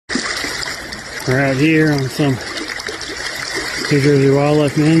We're out here on some New Jersey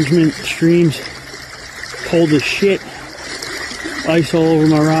Wildlife Management streams. Cold as shit. Ice all over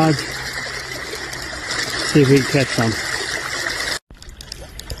my rods. See if we can catch some.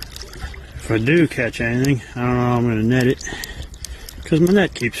 If I do catch anything, I don't know how I'm going to net it, because my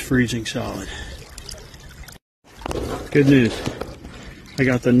net keeps freezing solid. Good news. I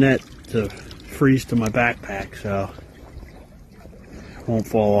got the net to freeze to my backpack, so it won't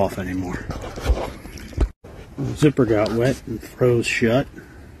fall off anymore. The zipper got wet and froze shut.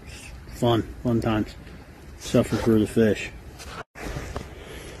 Fun times. Suffer for the fish.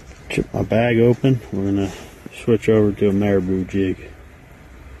 Chip my bag open. We're gonna switch over to a marabou jig.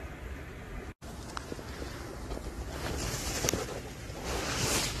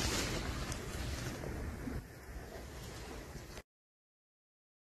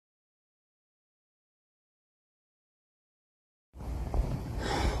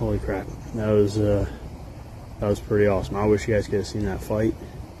 Holy crap, that was pretty awesome. I wish you guys could have seen that fight.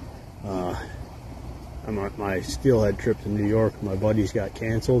 My steelhead trip to New York, my buddies got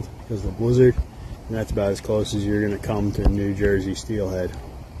canceled because of the blizzard, and that's about as close as you're going to come to New Jersey steelhead.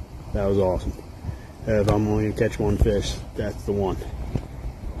 That was awesome. If I'm only going to catch one fish, that's the one.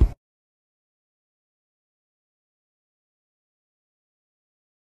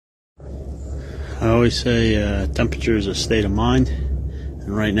 I always say temperature is a state of mind,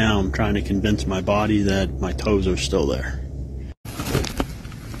 and right now I'm trying to convince my body that my toes are still there.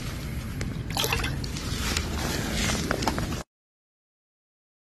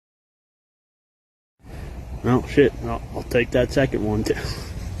 Oh shit, I'll take that second one too.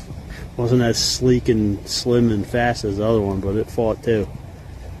 Wasn't as sleek and slim and fast as the other one, but it fought too.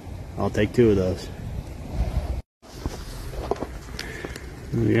 I'll take two of those.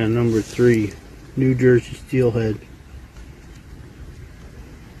 We got number 3, New Jersey steelhead.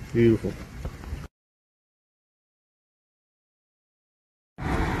 Beautiful.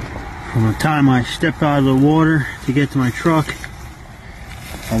 From the time I step out of the water to get to my truck,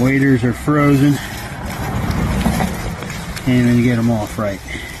 my waders are frozen. Can't even get them off right.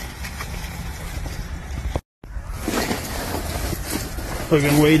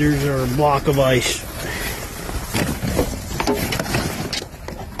 Fucking waders are a block of ice.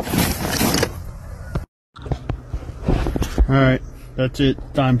 Alright, that's it.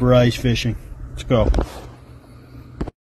 Time for ice fishing. Let's go.